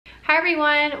Hi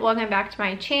everyone, welcome back to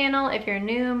my channel. If you're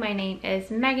new, my name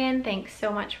is Megan. Thanks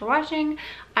so much for watching.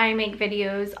 I make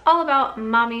videos all about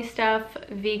mommy stuff,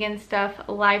 vegan stuff,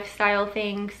 lifestyle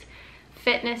things,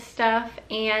 fitness stuff,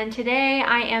 and today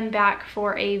I am back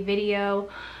for a video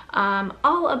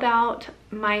all about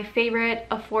my favorite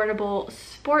affordable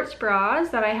sports bras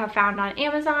that I have found on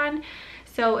Amazon.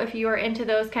 So if you are into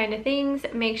those kind of things,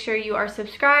 make sure you are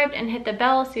subscribed and hit the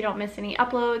bell so you don't miss any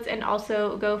uploads, and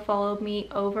also go follow me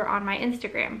over on my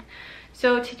Instagram.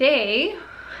 So today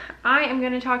I am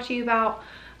going to talk to you about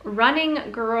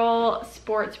running girl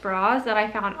sports bras that I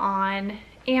found on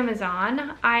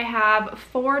Amazon. I have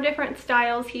 4 different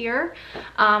styles here.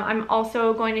 I'm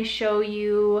also going to show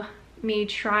you me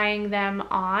trying them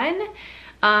on.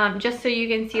 Just so you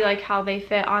can see like how they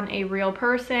fit on a real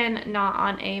person, not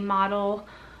on a model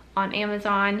on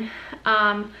Amazon.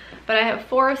 But I have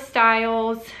 4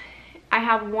 styles. I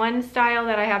have one style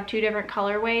that I have 2 different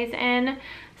colorways in,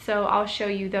 so I'll show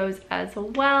you those as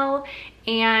well.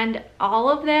 And all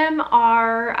of them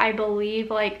are, I believe,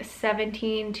 like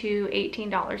 $17 to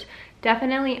 $18.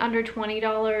 Definitely under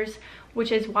 $20,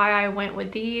 which is why I went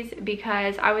with these,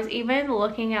 because I was even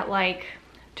looking at like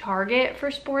Target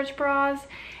for sports bras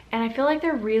and I feel like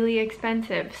they're really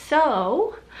expensive.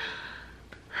 So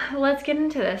let's get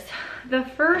into this. The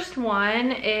first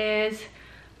one is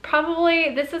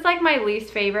probably, this is like my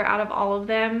least favorite out of all of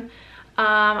them.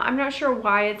 I'm not sure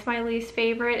why it's my least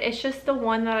favorite. It's just the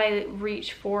one that I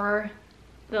reach for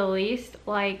the least.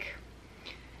 Like,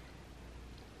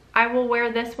 I will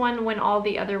wear this one when all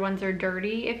the other ones are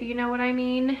dirty, if you know what I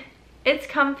mean. It's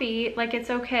comfy, like it's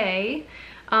okay.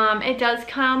 It does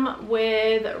come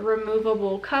with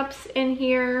removable cups in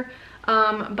here,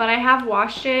 but I have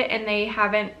washed it and they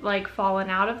haven't like fallen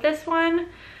out of this one.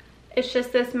 It's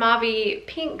just this mauve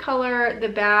pink color. The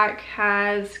back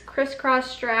has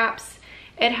crisscross straps.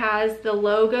 It has the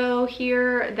logo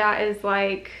here that is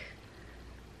like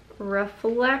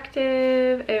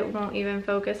reflective. It won't even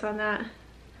focus on that.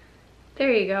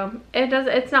 There you go.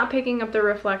 It's not picking up the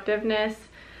reflectiveness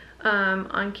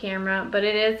on camera, but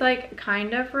it is like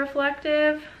kind of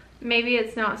reflective. Maybe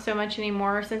it's not so much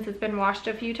anymore since it's been washed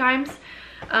a few times,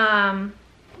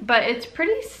 but it's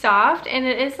pretty soft and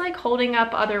it is like holding up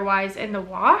otherwise in the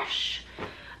wash.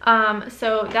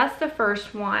 So that's the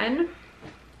first one.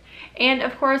 And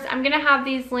of course I'm gonna have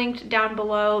these linked down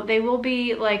below. They will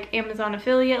be like Amazon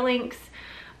affiliate links,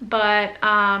 but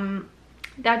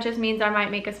that just means I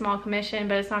might make a small commission,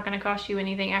 but it's not going to cost you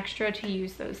anything extra to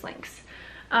use those links.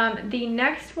 The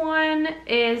next one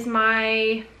is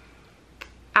my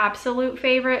absolute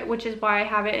favorite, which is why I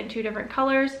have it in 2 different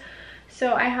colors.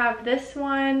 So I have this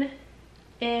one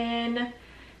in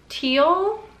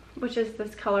teal, which is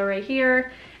this color right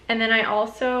here. And then I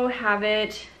also have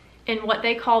it in what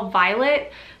they call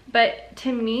violet, but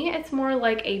to me it's more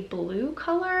like a blue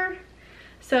color.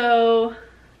 So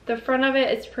the front of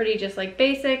it is pretty just like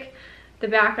basic. The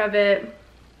back of it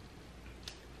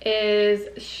is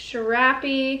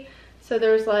strappy. So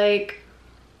there's like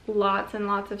lots and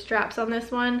lots of straps on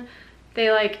this one. They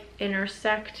like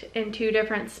intersect in 2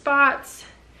 different spots.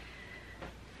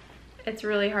 It's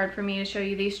really hard for me to show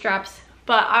you these straps,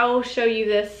 but I will show you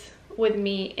this with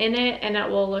me in it and it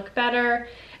will look better.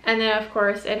 And then of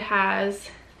course it has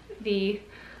the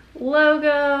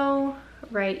logo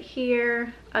right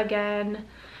here again.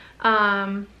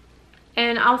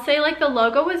 And I'll say like the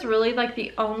logo is really like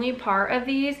the only part of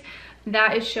these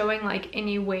that is showing like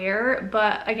any wear.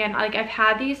 But again, like I've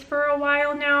had these for a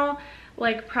while now,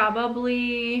 like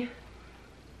probably,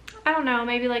 I don't know,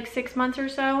 maybe like 6 months or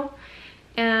so.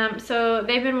 So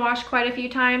they've been washed quite a few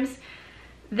times.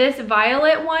 This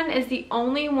violet one is the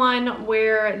only one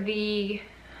where the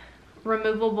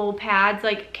removable pads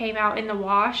like came out in the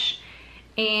wash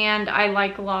and I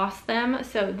like lost them.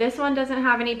 So this one doesn't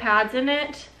have any pads in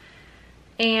it,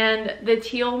 and the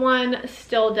teal one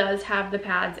still does have the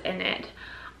pads in it.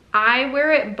 I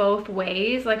wear it both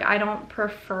ways. Like I don't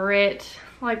prefer it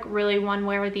like really one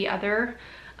way or the other.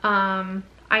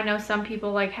 I know some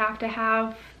people like have to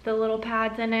have the little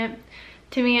pads in it.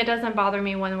 To me, it doesn't bother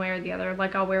me one way or the other.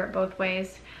 Like I'll wear it both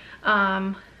ways.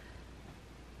 Now,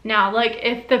 like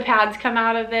if the pads come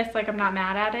out of this, like I'm not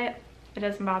mad at it. It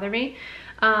doesn't bother me.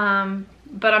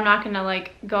 But I'm not gonna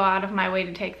like go out of my way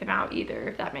to take them out either,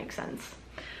 if that makes sense.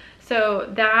 So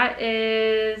that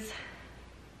is,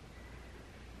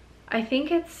 I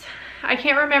think it's, I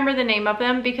can't remember the name of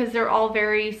them because they're all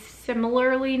very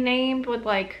similarly named with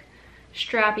like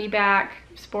strappy back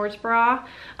sports bra.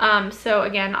 So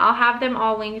again, I'll have them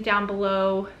all linked down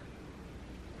below,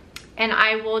 and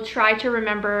I will try to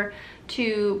remember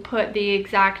to put the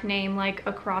exact name like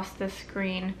across the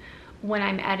screen when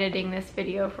I'm editing this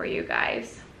video for you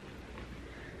guys.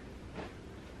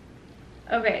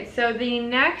 Okay, so the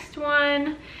next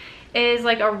one is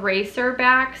like a racer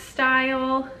back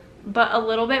style, but a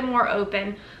little bit more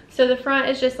open. So the front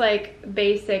is just like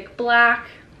basic black.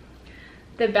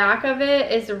 The back of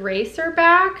it is racer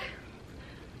back,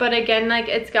 but again, like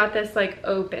it's got this like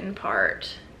open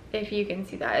part. If you can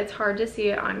see that, it's hard to see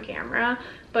it on camera,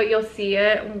 but you'll see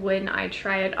it when I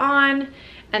try it on.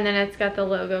 And then it's got the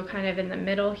logo kind of in the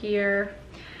middle here.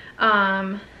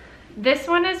 This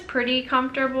one is pretty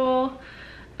comfortable.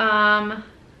 Again,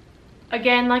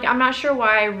 like I'm not sure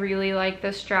why I really like the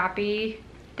strappiest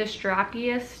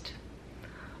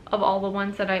of all the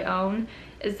ones that I own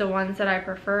is the ones that I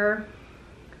prefer.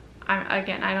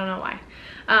 Again, I don't know why.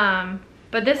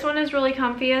 But this one is really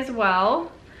comfy as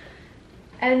well.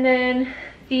 And then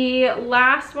the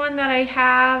last one that I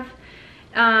have,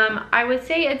 I would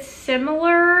say it's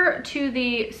similar to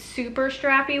the super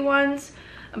strappy ones,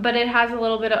 but it has a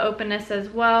little bit of openness as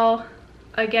well.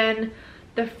 Again,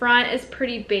 the front is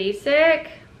pretty basic.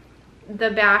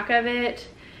 The back of it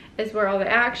is where all the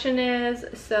action is.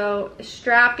 So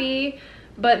strappy,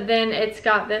 but then it's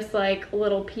got this like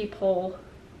little peephole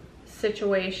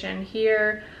situation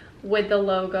here with the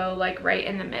logo like right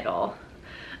in the middle.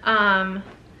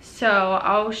 So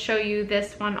I'll show you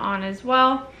this one on as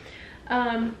well.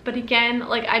 But again,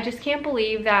 like I just can't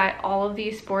believe that all of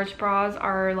these sports bras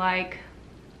are like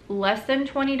less than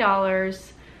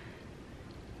 $20.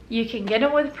 You can get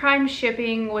it with Prime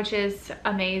shipping, which is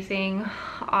amazing,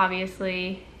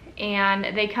 obviously.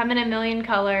 And they come in a million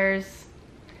colors.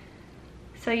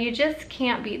 So you just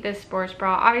can't beat this sports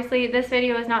bra. Obviously, this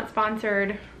video is not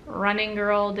sponsored. Running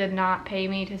Girl did not pay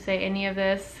me to say any of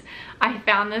this. I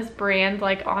found this brand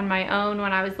like on my own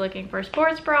when I was looking for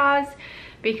sports bras,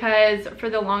 because for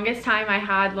the longest time I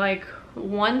had like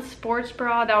one sports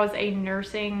bra that was a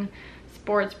nursing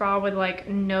sports bra with like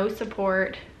no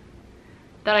support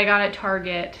that I got at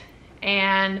Target.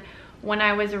 And when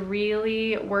I was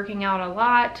really working out a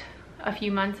lot a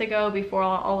few months ago before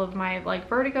all of my like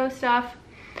vertigo stuff,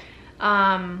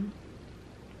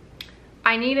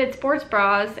 I needed sports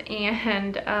bras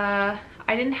and I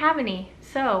didn't have any,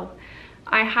 so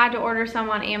I had to order some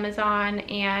on Amazon.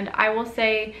 And I will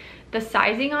say the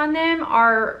sizing on them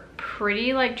are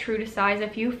pretty like true to size.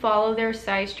 If you follow their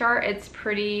size chart, it's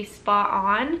pretty spot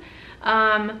on.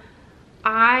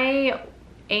 I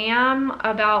am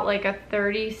about like a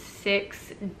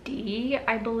 36D,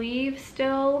 I believe,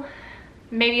 still,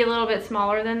 maybe a little bit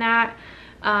smaller than that.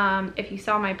 If you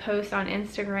saw my post on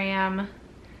Instagram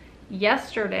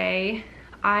yesterday,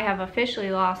 I have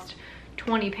officially lost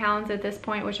 20 pounds at this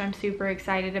point, which I'm super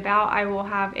excited about. I will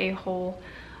have a whole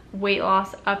weight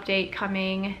loss update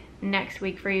coming next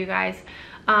week for you guys.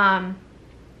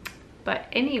 But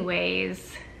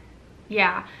anyways,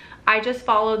 yeah, I just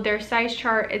followed their size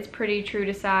chart. It's pretty true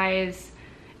to size.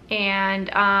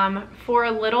 And for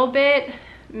a little bit,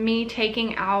 me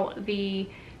taking out the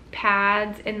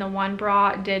pads in the one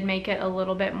bra did make it a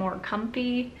little bit more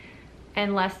comfy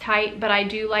and less tight, but I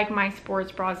do like my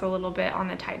sports bras a little bit on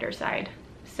the tighter side.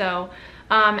 So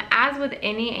as with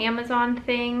any Amazon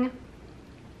thing,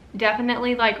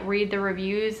 definitely like read the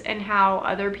reviews and how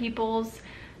other people's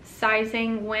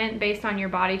sizing went based on your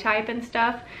body type and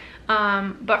stuff.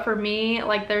 But for me,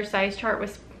 like their size chart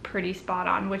was pretty spot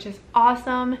on, which is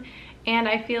awesome. And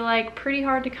I feel like pretty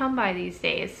hard to come by these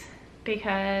days,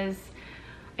 because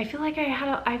I feel like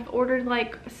I've ordered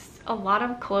like a lot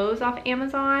of clothes off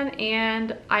Amazon,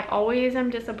 and I always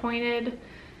am disappointed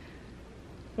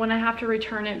when I have to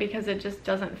return it because it just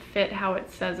doesn't fit how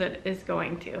it says it is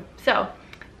going to. So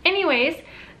anyways,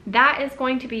 that is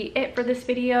going to be it for this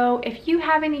video. If you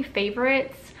have any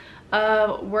favorites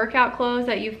of workout clothes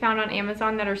that you found on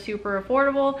Amazon that are super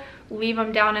affordable, leave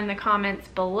them down in the comments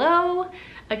below.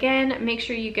 Again, make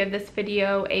sure you give this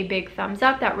video a big thumbs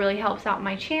up. That really helps out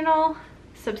my channel.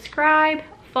 Subscribe,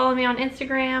 follow me on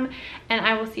Instagram, and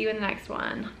I will see you in the next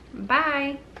one.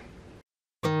 Bye.